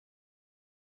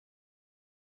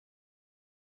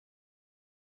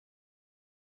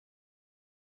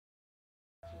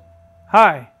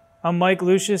Hi, I'm Mike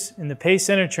Luzius in the PACE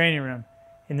Center training room.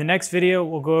 In the next video,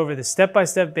 we'll go over the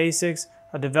step-by-step basics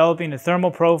of developing a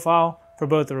thermal profile for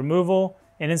both the removal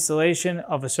and installation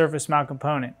of a surface mount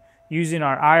component using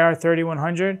our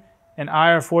IR3100 and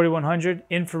IR4100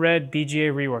 infrared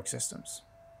BGA Rework systems.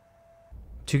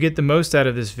 To get the most out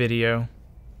of this video,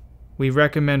 we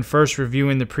recommend first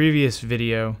reviewing the previous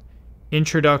video,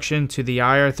 Introduction to the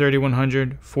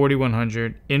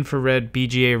IR3100-4100 infrared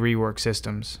BGA Rework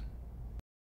systems.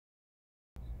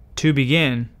 To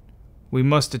begin, we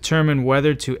must determine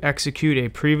whether to execute a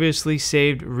previously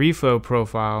saved reflow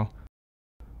profile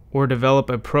or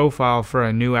develop a profile for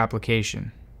a new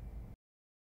application.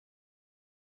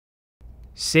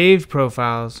 Saved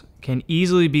profiles can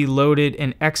easily be loaded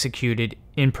and executed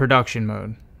in production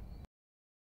mode.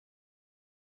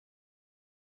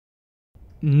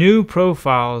 New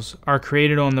profiles are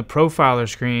created on the profiler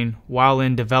screen while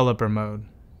in developer mode.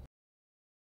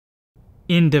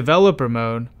 In developer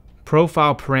mode,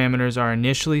 profile parameters are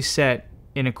initially set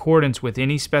in accordance with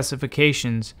any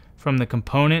specifications from the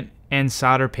component and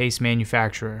solder paste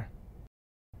manufacturer.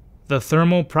 The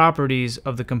thermal properties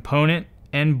of the component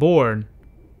and board,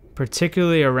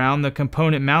 particularly around the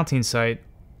component mounting site,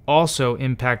 also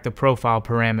impact the profile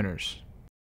parameters.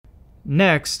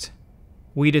 Next,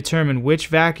 we determine which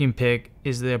vacuum pick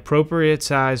is the appropriate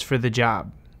size for the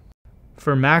job.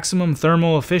 For maximum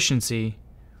thermal efficiency,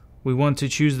 we want to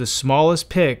choose the smallest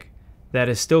pick that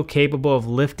is still capable of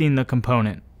lifting the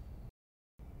component.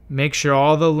 Make sure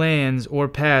all the lands or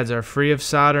pads are free of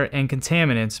solder and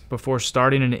contaminants before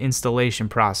starting an installation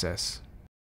process.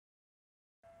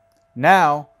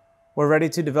 Now, we're ready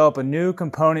to develop a new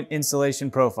component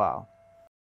installation profile.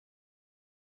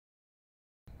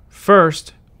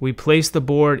 First, we place the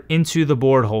board into the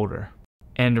board holder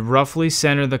and roughly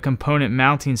center the component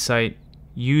mounting site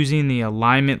using the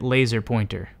alignment laser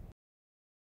pointer.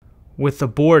 With the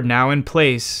board now in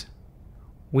place,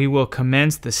 we will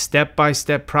commence the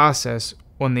step-by-step process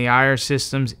on the IR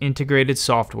system's integrated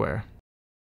software.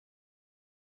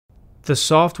 The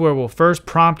software will first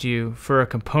prompt you for a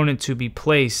component to be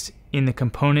placed in the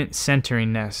component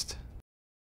centering nest.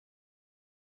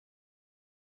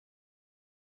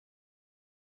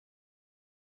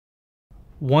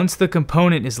 Once the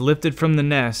component is lifted from the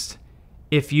nest,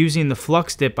 if using the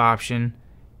flux dip option,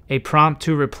 a prompt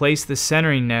to replace the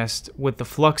centering nest with the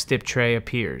flux dip tray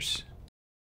appears.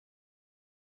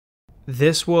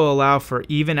 This will allow for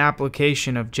even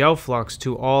application of gel flux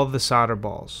to all the solder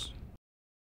balls.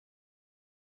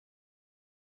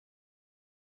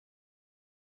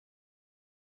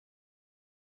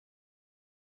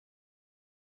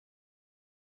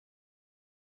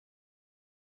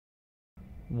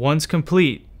 Once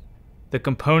complete, the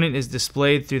component is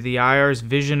displayed through the IR's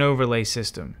vision overlay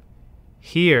system.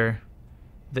 Here,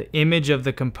 the image of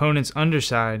the component's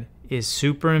underside is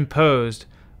superimposed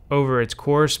over its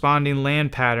corresponding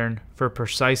land pattern for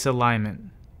precise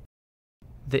alignment.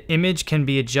 The image can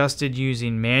be adjusted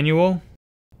using manual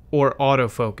or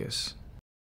autofocus.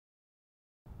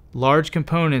 Large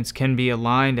components can be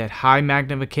aligned at high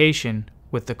magnification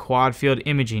with the quad field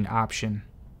imaging option.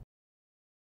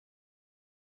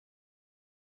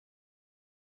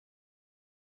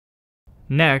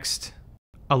 Next,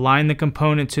 align the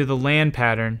component to the land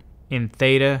pattern in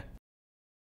theta,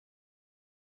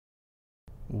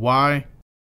 Y,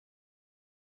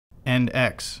 and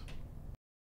X.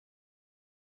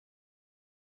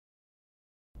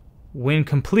 When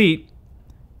complete,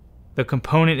 the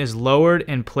component is lowered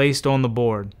and placed on the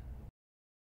board.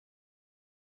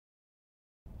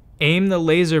 Aim the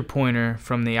laser pointer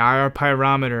from the IR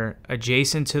pyrometer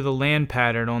adjacent to the land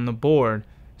pattern on the board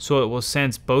so it will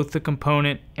sense both the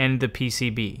component and the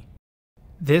PCB.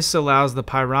 This allows the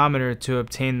pyrometer to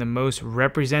obtain the most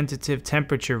representative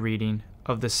temperature reading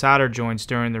of the solder joints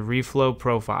during the reflow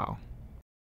profile.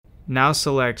 Now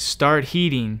select Start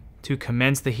Heating to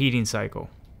commence the heating cycle.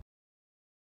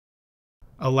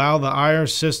 Allow the IR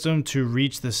system to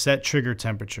reach the set trigger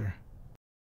temperature.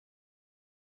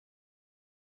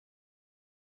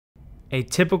 A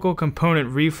typical component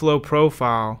reflow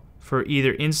profile for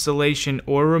either installation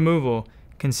or removal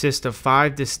consists of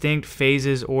 5 distinct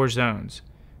phases or zones.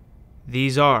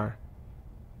 These are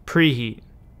preheat,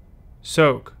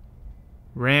 soak,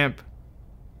 ramp,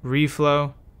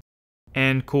 reflow,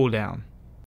 and cooldown.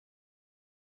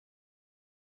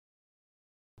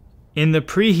 In the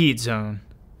preheat zone,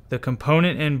 the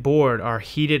component and board are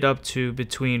heated up to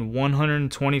between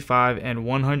 125 and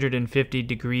 150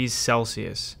 degrees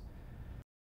Celsius.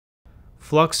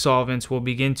 Flux solvents will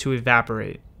begin to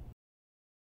evaporate.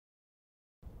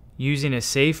 Using a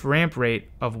safe ramp rate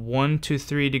of 1 to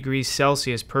 3 degrees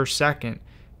Celsius per second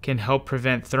can help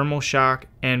prevent thermal shock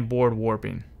and board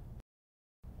warping.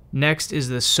 Next is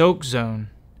the soak zone.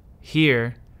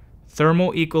 Here,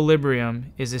 thermal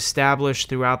equilibrium is established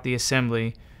throughout the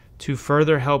assembly to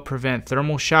further help prevent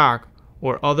thermal shock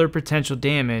or other potential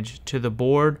damage to the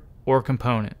board or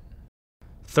component.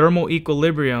 Thermal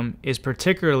equilibrium is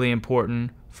particularly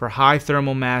important for high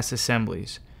thermal mass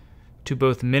assemblies to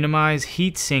both minimize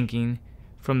heat sinking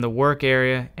from the work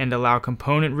area and allow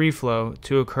component reflow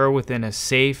to occur within a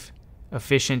safe,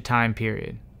 efficient time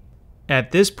period.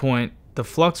 At this point, the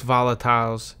flux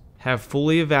volatiles have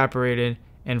fully evaporated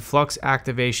and flux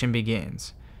activation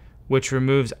begins, which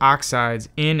removes oxides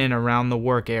in and around the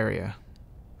work area.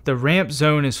 The ramp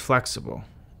zone is flexible.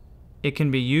 It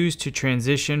can be used to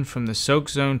transition from the soak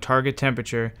zone target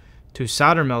temperature to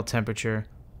solder melt temperature,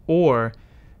 or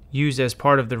used as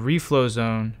part of the reflow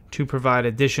zone to provide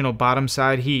additional bottom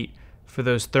side heat for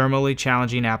those thermally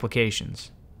challenging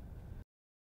applications.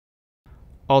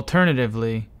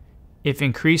 Alternatively, if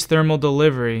increased thermal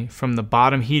delivery from the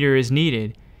bottom heater is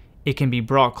needed, it can be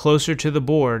brought closer to the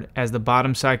board as the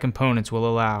bottom side components will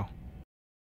allow.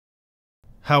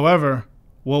 However,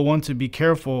 we'll want to be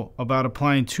careful about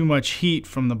applying too much heat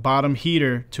from the bottom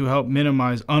heater to help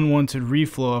minimize unwanted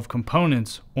reflow of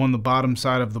components on the bottom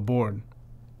side of the board.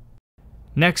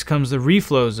 Next comes the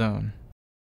reflow zone,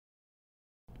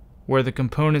 where the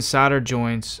component solder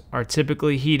joints are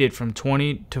typically heated from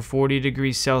 20 to 40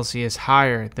 degrees Celsius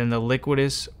higher than the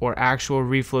liquidus or actual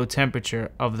reflow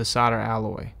temperature of the solder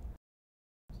alloy.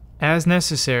 As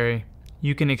necessary,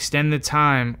 you can extend the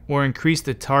time or increase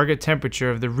the target temperature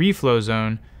of the reflow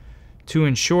zone to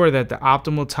ensure that the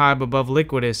optimal time above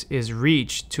liquidus is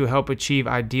reached to help achieve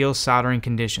ideal soldering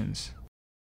conditions.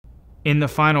 In the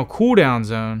final cool-down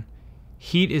zone,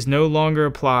 heat is no longer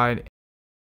applied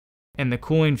and the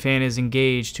cooling fan is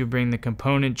engaged to bring the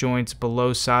component joints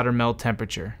below solder melt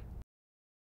temperature.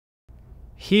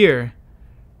 Here,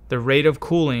 the rate of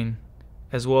cooling,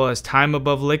 as well as time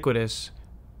above liquidus,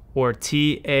 or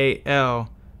TAL,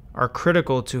 are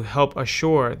critical to help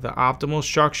assure the optimal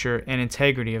structure and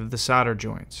integrity of the solder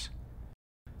joints.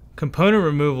 Component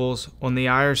removals on the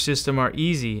IR system are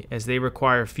easy as they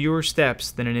require fewer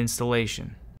steps than an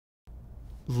installation.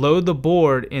 Load the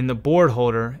board in the board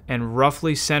holder and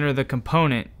roughly center the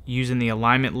component using the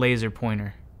alignment laser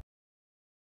pointer.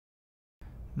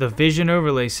 The vision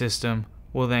overlay system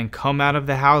will then come out of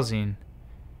the housing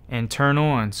and turn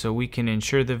on so we can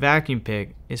ensure the vacuum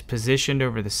pick is positioned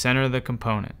over the center of the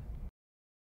component.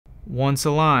 Once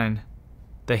aligned,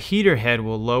 the heater head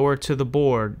will lower to the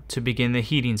board to begin the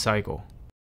heating cycle.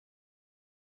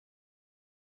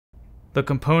 The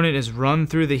component is run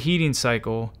through the heating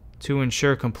cycle to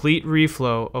ensure complete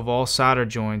reflow of all solder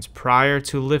joints prior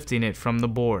to lifting it from the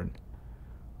board.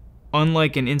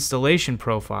 Unlike an installation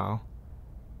profile,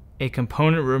 a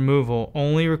component removal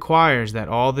only requires that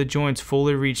all the joints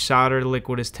fully reach solder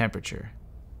liquidus temperature.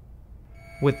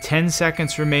 With 10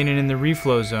 seconds remaining in the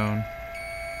reflow zone,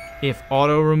 if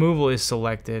auto removal is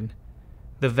selected,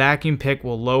 the vacuum pick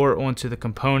will lower onto the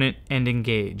component and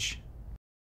engage.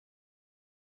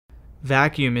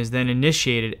 Vacuum is then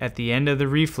initiated at the end of the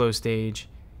reflow stage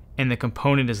and the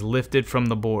component is lifted from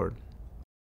the board.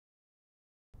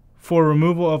 For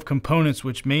removal of components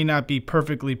which may not be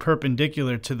perfectly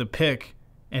perpendicular to the pick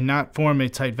and not form a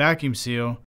tight vacuum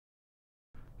seal,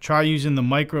 try using the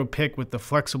micro pick with the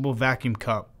flexible vacuum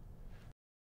cup.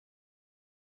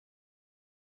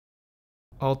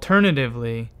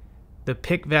 Alternatively, the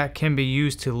pick vac can be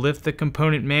used to lift the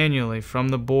component manually from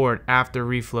the board after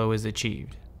reflow is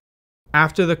achieved.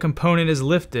 After the component is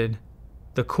lifted,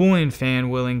 the cooling fan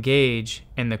will engage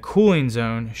and the cooling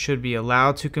zone should be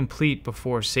allowed to complete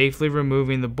before safely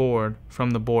removing the board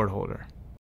from the board holder.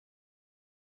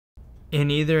 In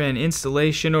either an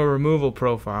installation or removal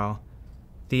profile,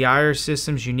 the IR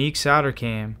system's unique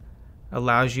Sodr-Cam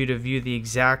allows you to view the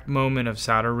exact moment of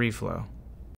solder reflow.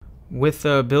 With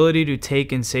the ability to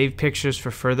take and save pictures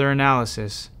for further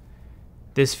analysis,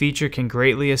 this feature can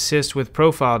greatly assist with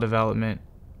profile development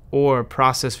or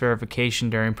process verification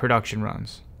during production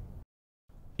runs.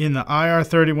 In the IR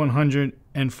 3100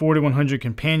 and 4100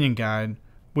 companion guide,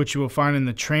 which you will find in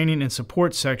the training and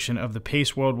support section of the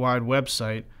PACE Worldwide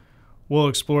website, we'll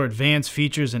explore advanced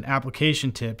features and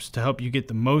application tips to help you get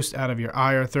the most out of your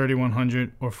IR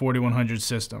 3100 or 4100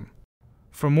 system.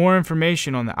 For more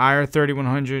information on the IR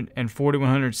 3100 and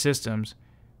 4100 systems,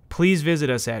 please visit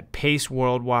us at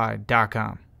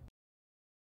paceworldwide.com.